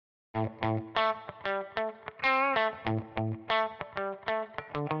Welcome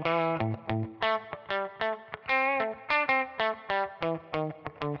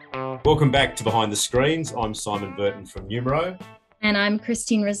back to Behind the Screens. I'm Simon Burton from Numero. And I'm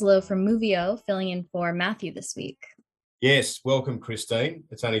Christine Rislow from Movio, filling in for Matthew this week. Yes, welcome, Christine.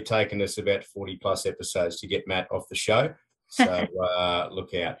 It's only taken us about 40 plus episodes to get Matt off the show. So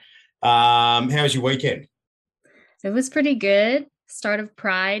look out. How was your weekend? It was pretty good. Start of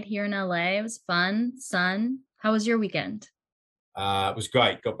Pride here in LA. It was fun, sun. How was your weekend? It was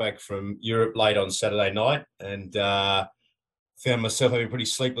great. Got back from Europe late on Saturday night and found myself having a pretty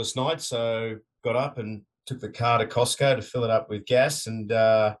sleepless night. So got up and took the car to Costco to fill it up with gas and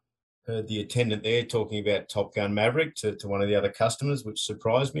heard the attendant there talking about Top Gun Maverick to one of the other customers, which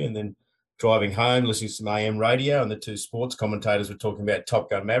surprised me. And then driving home, listening to some AM radio, and the two sports commentators were talking about Top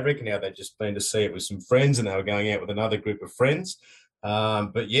Gun Maverick and how they'd just been to see it with some friends and they were going out with another group of friends.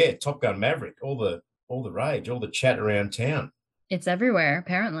 But yeah, Top Gun Maverick, all the rage, all the chat around town. It's everywhere,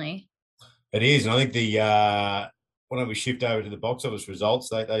 apparently. It is. And I think when we shift over to the box office results,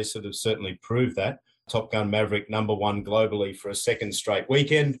 they sort of certainly prove that. Top Gun Maverick, number one globally for a second straight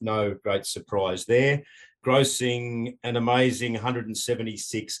weekend. No great surprise there. Grossing an amazing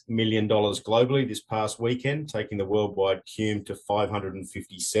 $176 million globally this past weekend, taking the worldwide cum to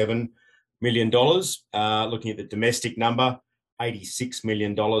 $557 million. Looking at the domestic number, $86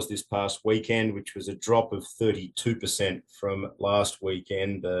 million this past weekend, which was a drop of 32% from last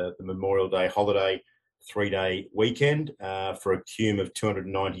weekend, the Memorial Day holiday 3-day weekend, for a cum of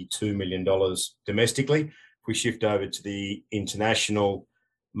 $292 million domestically. If we shift over to the international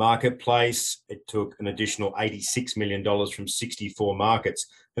marketplace, it took an additional $86 million from 64 markets.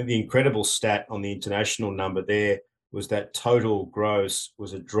 I think the incredible stat on the international number there was that total gross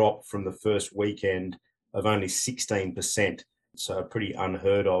was a drop from the first weekend of only 16%. So a pretty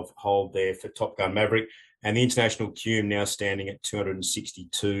unheard of hold there for Top Gun Maverick. And the international cum now standing at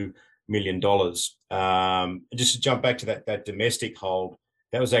 $262 million. Just to jump back to that domestic hold,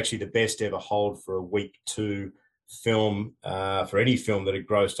 that was actually the best ever hold for a week two film, for any film that had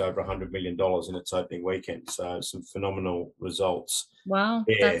grossed over $100 million in its opening weekend. So some phenomenal results. Wow,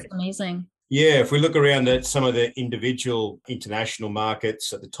 Yeah. that's amazing. Yeah, if we look around at some of the individual international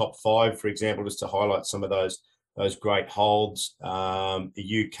markets, at the top five, for example, just to highlight some of those great holds,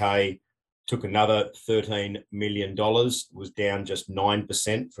 the UK took another $13 million, was down just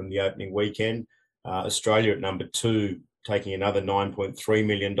 9% from the opening weekend. Australia at number two, taking another $9.3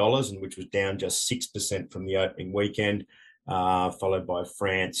 million, and which was down just 6% from the opening weekend, followed by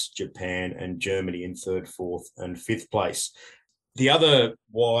France, Japan, and Germany in third, fourth, and fifth place. The other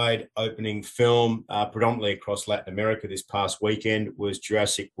wide opening film, predominantly across Latin America this past weekend, was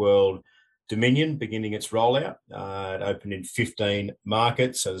Jurassic World Dominion, beginning its rollout. It opened in 15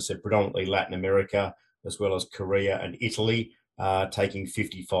 markets, as I said, predominantly Latin America, as well as Korea and Italy, taking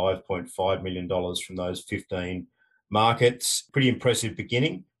 $55.5 million from those 15 markets. Pretty impressive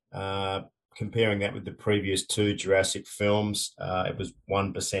beginning. Comparing that with the previous two Jurassic films, it was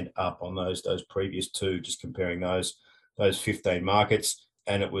 1% up on those previous two, just comparing those 15 markets.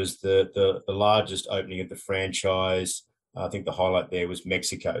 And it was the largest opening of the franchise. I think the highlight there was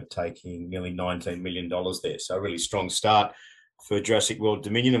Mexico, taking nearly $19 million there. So a really strong start for Jurassic World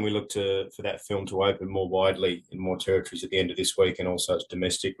Dominion, and we look for that film to open more widely in more territories at the end of this week, and also its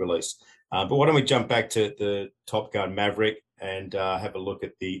domestic release. But why don't we jump back to the Top Gun Maverick and have a look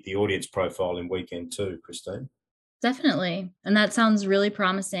at the audience profile in weekend two, Christine? Definitely. And that sounds really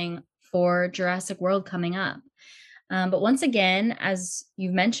promising for Jurassic World coming up. But once again, as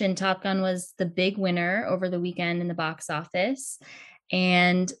you've mentioned, Top Gun was the big winner over the weekend in the box office.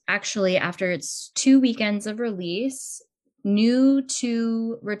 And actually, after its 2 weekends of release, new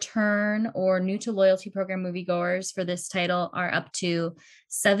to return or new to loyalty program moviegoers for this title are up to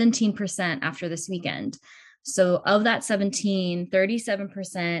 17% after this weekend. So of that 17,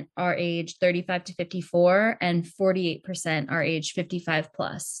 37% are aged 35 to 54 and 48% are aged 55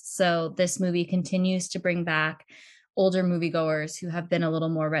 plus. So this movie continues to bring back older moviegoers who have been a little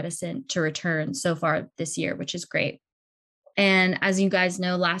more reticent to return so far this year, which is great. And as you guys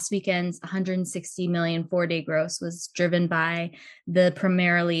know, last weekend's 160 million 4-day gross was driven by the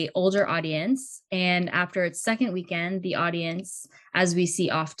primarily older audience. And after its second weekend, the audience, as we see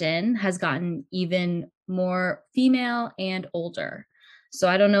often, has gotten even more female and older. So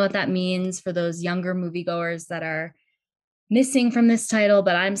I don't know what that means for those younger moviegoers that are missing from this title,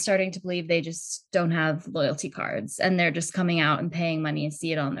 but I'm starting to believe they just don't have loyalty cards and they're just coming out and paying money to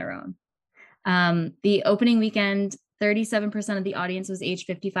see it on their own. The opening weekend 37% of the audience was age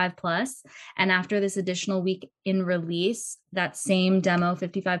 55 plus. And after this additional week in release, that same demo,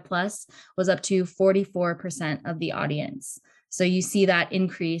 55 plus, was up to 44% of the audience. So you see that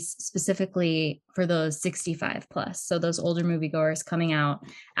increase specifically for those 65 plus. So those older moviegoers coming out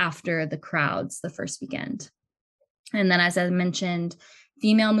after the crowds the first weekend. And then, as I mentioned,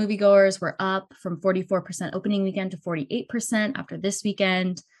 female moviegoers were up from 44% opening weekend to 48% after this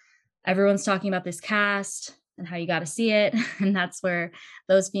weekend. Everyone's talking about this cast and how you got to see it. And that's where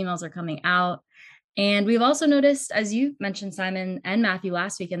those females are coming out. And we've also noticed, as you mentioned, Simon and Matthew,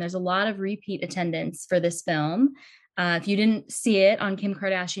 last weekend, there's a lot of repeat attendance for this film. If you didn't see it on Kim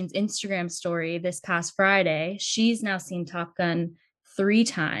Kardashian's Instagram story this past Friday, she's now seen Top Gun 3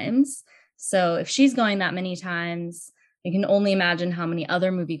 times. So if she's going that many times, you can only imagine how many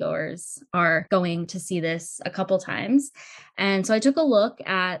other moviegoers are going to see this a couple times. And so I took a look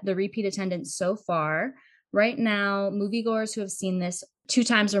at the repeat attendance so far. Right now, moviegoers who have seen this 2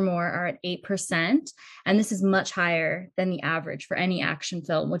 times or more are at 8%. And this is much higher than the average for any action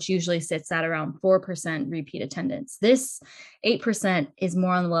film, which usually sits at around 4% repeat attendance. This 8% is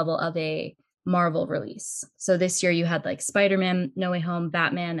more on the level of a Marvel release. So this year you had like Spider-Man, No Way Home,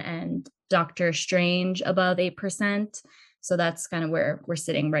 Batman, and Doctor Strange above 8%. So that's kind of where we're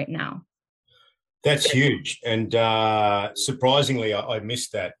sitting right now. That's huge. And surprisingly, I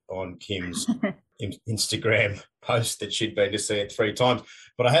missed that on Kim's Instagram post that she'd been to see it 3 times.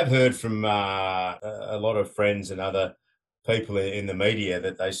 But I have heard from a lot of friends and other people in the media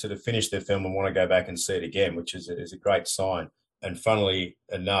that they sort of finished their film and want to go back and see it again, which is a great sign. And funnily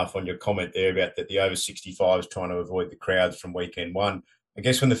enough, on your comment there about that the over 65s trying to avoid the crowds from weekend 1, I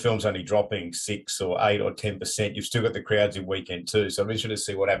guess when the film's only dropping 6 or 8 or 10%, you've still got the crowds in weekend 2. So I'm interested to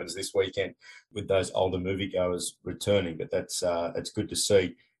see what happens this weekend with those older moviegoers returning. But that's good to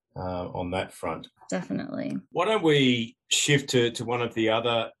see on that front. Definitely. Why don't we shift to one of the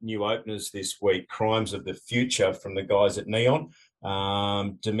other new openers this week, Crimes of the Future from the guys at Neon.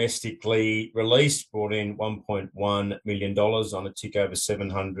 Domestically released, brought in $1.1 million on a tick over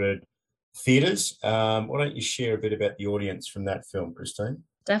 700 theatres. Why don't you share a bit about the audience from that film, Christine?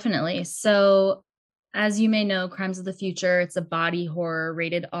 Definitely. So, as you may know, Crimes of the Future, it's a body horror,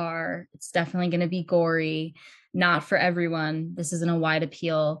 rated R. It's definitely going to be gory, not for everyone. This isn't a wide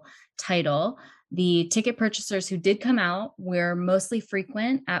appeal title. The ticket purchasers who did come out were mostly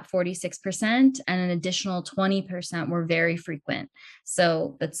frequent at 46%, and an additional 20% were very frequent.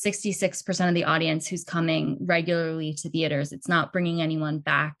 So that's 66% of the audience who's coming regularly to theaters. It's not bringing anyone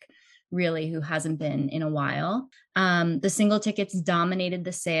back really who hasn't been in a while. The single tickets dominated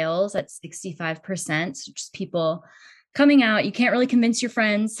the sales at 65%. So just people coming out. You can't really convince your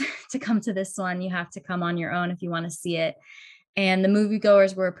friends to come to this one. You have to come on your own if you want to see it. And the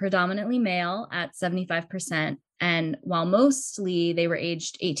moviegoers were predominantly male at 75%. And while mostly they were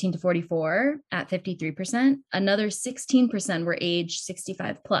aged 18 to 44 at 53%, another 16% were aged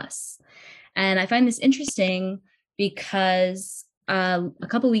 65 plus. And I find this interesting because a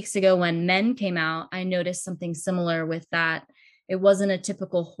couple of weeks ago when Men came out, I noticed something similar with that. It wasn't a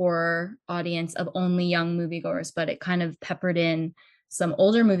typical horror audience of only young moviegoers, but it kind of peppered in some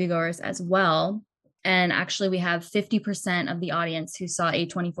older moviegoers as well. And actually, we have 50% of the audience who saw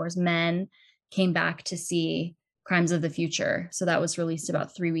A24's Men came back to see Crimes of the Future. So that was released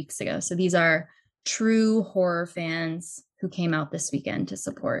about 3 weeks ago. So these are true horror fans who came out this weekend to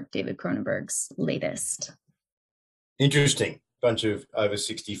support David Cronenberg's latest. Interesting. Bunch of over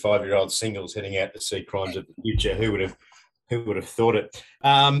 65-year-old singles heading out to see Crimes of the Future. Who would have thought it?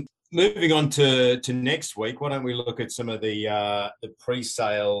 Moving on to next week, why don't we look at some of the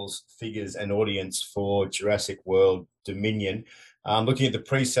pre-sales figures and audience for Jurassic World Dominion? Looking at the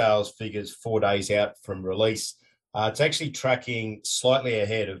pre-sales figures 4 days out from release, it's actually tracking slightly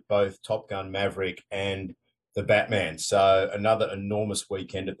ahead of both Top Gun Maverick and The Batman. So another enormous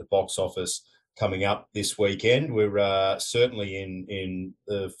weekend at the box office coming up this weekend. We're certainly in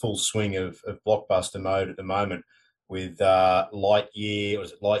the full swing of blockbuster mode at the moment, with Lightyear,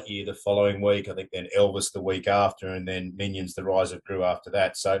 was it Lightyear the following week? I think then Elvis the week after, and then Minions: The Rise of Gru after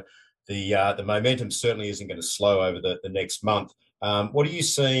that. So the momentum certainly isn't going to slow over the next month. What are you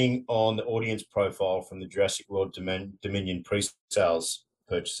seeing on the audience profile from the Jurassic World Dominion pre-sales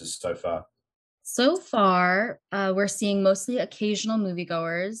purchases so far? So far, we're seeing mostly occasional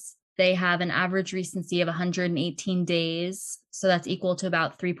moviegoers. They have an average recency of 118 days. So that's equal to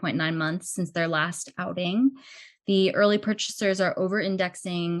about 3.9 months since their last outing. The early purchasers are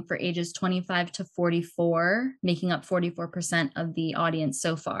over-indexing for ages 25 to 44, making up 44% of the audience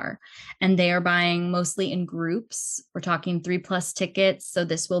so far. And they are buying mostly in groups. We're talking 3+ tickets. So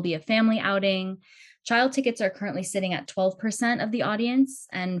this will be a family outing. Child tickets are currently sitting at 12% of the audience.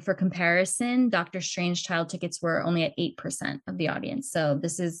 And for comparison, Doctor Strange child tickets were only at 8% of the audience. So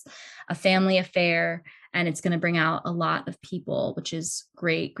this is a family affair, and it's going to bring out a lot of people, which is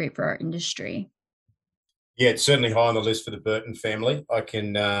great for our industry. Yeah, it's certainly high on the list for the Burton family. I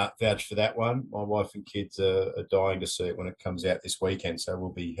can vouch for that one. My wife and kids are dying to see it when it comes out this weekend, so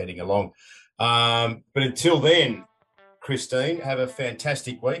we'll be heading along. But until then, Christine, have a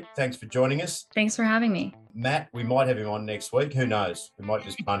fantastic week. Thanks for joining us. Thanks for having me. Matt, we might have him on next week. Who knows? We might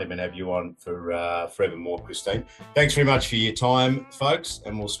just punt him and have you on for forevermore, Christine. Thanks very much for your time, folks,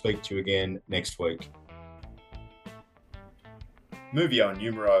 and we'll speak to you again next week. Movio and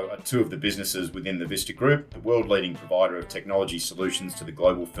Numero are two of the businesses within the Vista Group, the world-leading provider of technology solutions to the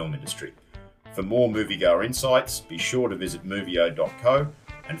global film industry. For more moviegoer insights, be sure to visit movio.co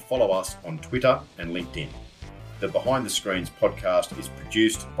and follow us on Twitter and LinkedIn. The Behind the Screens podcast is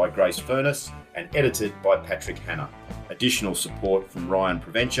produced by Grace Furness and edited by Patrick Hanna. Additional support from Ryan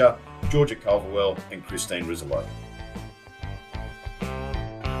Provencher, Georgia Culverwell and Christine Rizzolo.